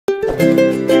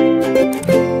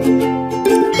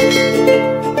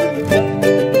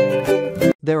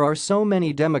There are so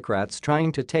many Democrats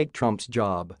trying to take Trump's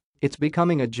job. It's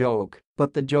becoming a joke,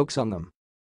 but the joke's on them.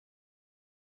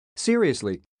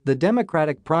 Seriously, the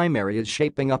Democratic primary is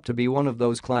shaping up to be one of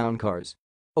those clown cars.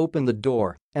 Open the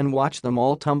door and watch them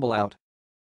all tumble out.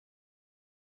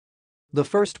 The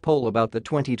first poll about the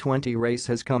 2020 race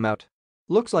has come out.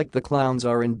 Looks like the clowns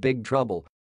are in big trouble.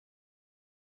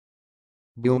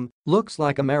 Boom, looks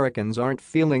like Americans aren't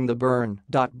feeling the burn.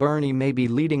 Bernie may be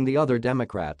leading the other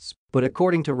Democrats, but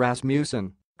according to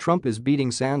Rasmussen, Trump is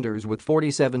beating Sanders with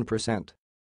 47%.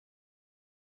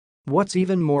 What's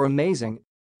even more amazing?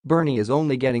 Bernie is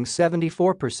only getting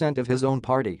 74% of his own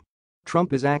party.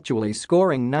 Trump is actually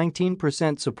scoring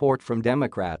 19% support from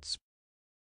Democrats.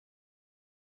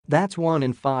 That's 1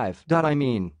 in 5. I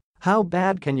mean, how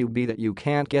bad can you be that you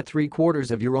can't get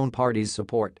 3/4 of your own party's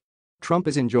support? Trump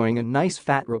is enjoying a nice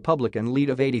fat Republican lead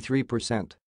of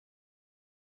 83%.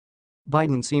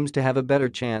 Biden seems to have a better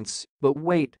chance, but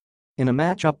wait. In a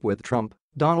matchup with Trump,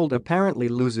 Donald apparently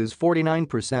loses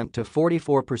 49% to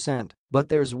 44%, but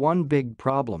there's one big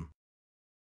problem.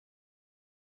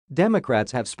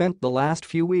 Democrats have spent the last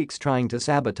few weeks trying to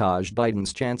sabotage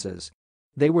Biden's chances.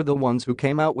 They were the ones who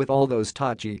came out with all those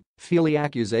touchy-feely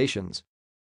accusations.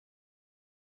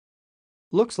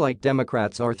 Looks like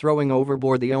Democrats are throwing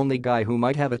overboard the only guy who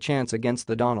might have a chance against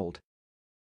the Donald.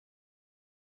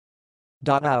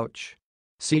 Ouch.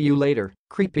 See you later,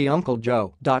 creepy Uncle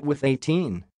Joe. With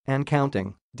 18 and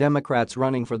counting Democrats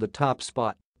running for the top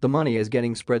spot, the money is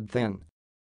getting spread thin.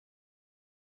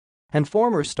 And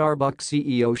former Starbucks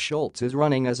CEO Schultz is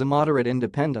running as a moderate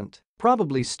independent,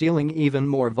 probably stealing even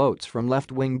more votes from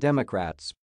left-wing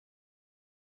Democrats.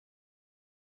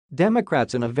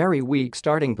 Democrats in a very weak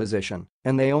starting position,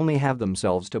 and they only have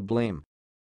themselves to blame.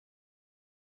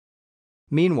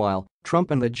 Meanwhile,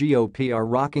 Trump and the GOP are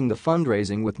rocking the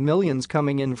fundraising with millions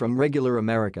coming in from regular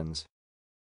Americans.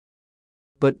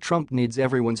 But Trump needs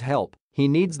everyone's help. He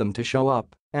needs them to show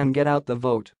up and get out the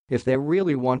vote if they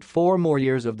really want 4 more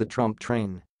years of the Trump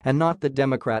train and not the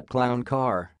Democrat clown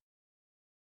car.